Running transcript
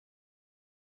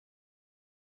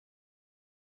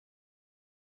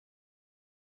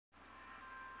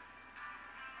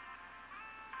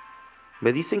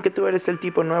Me dicen que tú eres el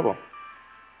tipo nuevo.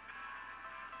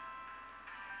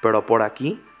 Pero por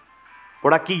aquí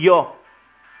yo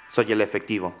soy el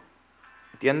efectivo.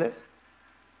 ¿Entiendes?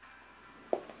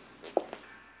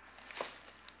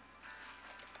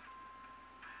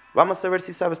 Vamos a ver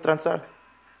si sabes transar.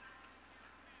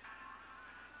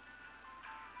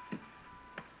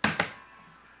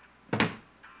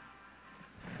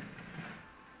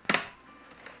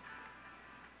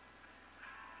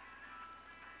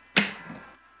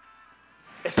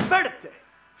 ¡Espérate!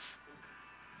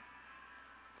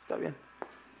 Está bien.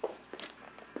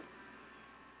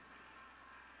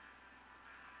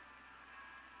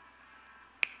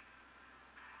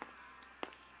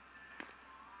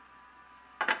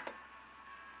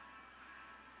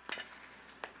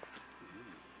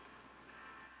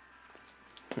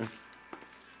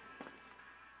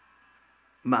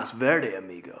 Más verde,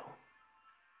 amigo.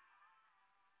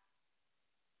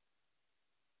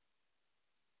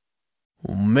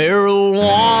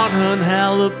 Marijuana and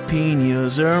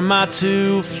jalapenos are my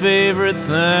two favorite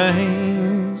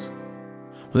things.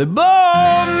 They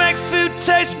both make food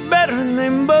taste better and they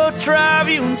both drive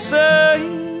you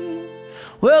insane.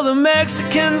 Well, the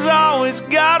Mexicans always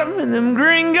got them and them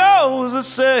gringos the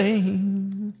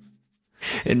same.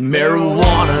 And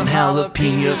marijuana and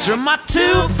jalapenos are my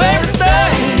two favorite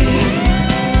things.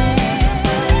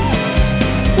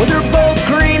 Well, they're both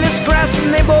green as grass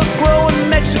and they both grow in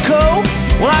Mexico.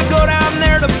 Well, I go down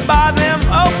there to buy them,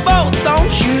 oh, both,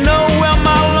 don't you know? Well,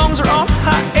 my lungs are on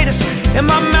hiatus and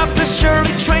my mouth is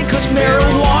surely trained, 'cause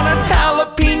marijuana and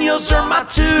jalapenos are my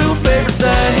two favorite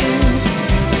things.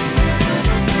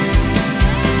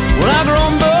 Well, I grow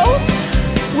them both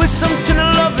with some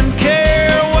tender love and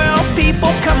care. Well,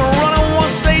 people come running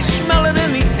once they smell it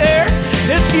in the air.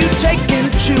 If you take in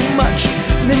too much,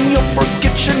 then you'll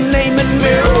forget your name. And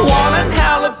marijuana and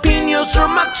jalapenos are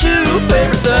my two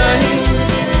favorite things.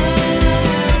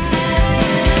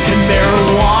 And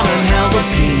marijuana and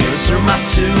jalapenos are my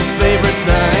two favorite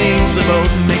things. They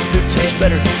both make food taste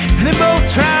better and they both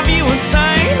drive you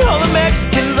insane. Oh, the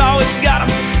Mexicans always got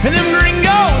them and them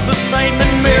gringos the same.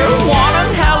 And marijuana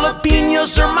and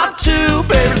jalapenos are my two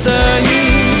favorite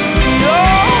things. Oh,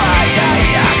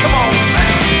 yeah, come on.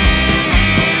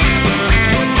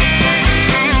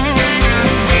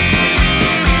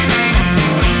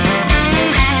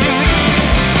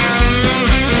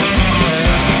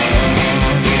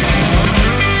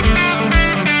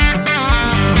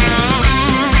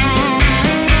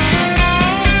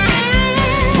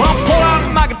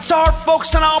 Guitar,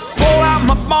 folks, and I'll pull out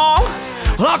my bong.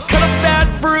 Well, I'll cut up that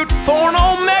fruit for an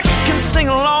old Mexican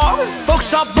sing-along.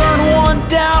 Folks, I'll burn one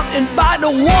down and bite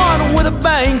the one with a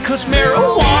bang, 'cause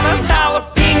marijuana and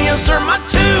jalapenos are my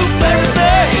two favorite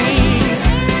things.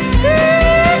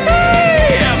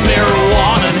 Yeah,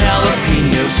 marijuana and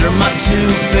jalapenos are my two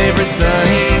favorite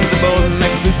things. They both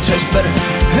make food taste better.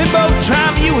 They both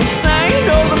drive you insane.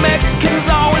 Oh, the Mexicans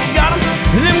always got them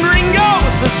and them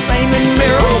gringos the same. And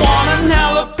marijuana and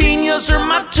jalapenos are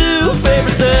my two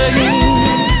favorite things.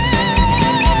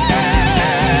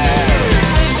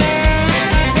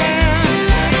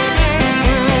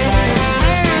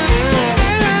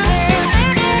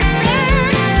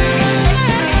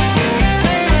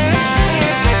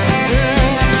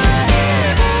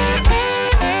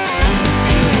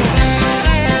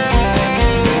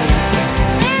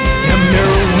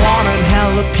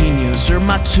 Jalapenos are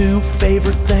my two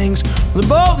favorite things. They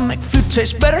both make food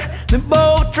taste better. They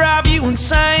both drive you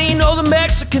insane. Oh, the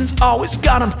Mexicans always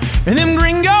got them and them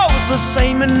gringos the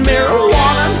same. And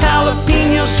marijuana and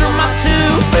jalapenos are my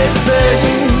two favorite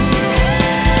things.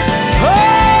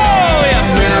 Oh, yeah,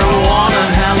 marijuana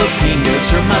and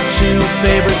jalapenos are my two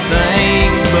favorite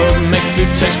things. They both make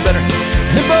food taste better.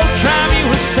 They both drive you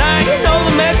insane. Oh,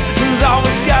 the Mexicans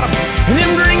always got them and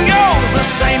them gringos the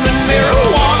same. And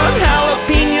marijuana and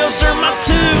jalapenos are my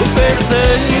two favorite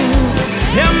things.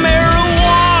 Yeah,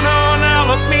 marijuana and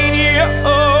jalapenos.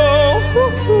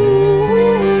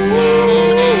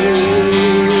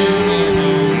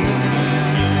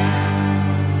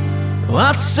 Well,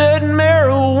 I said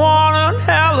marijuana and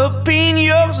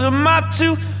jalapenos are my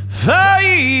two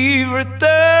favorite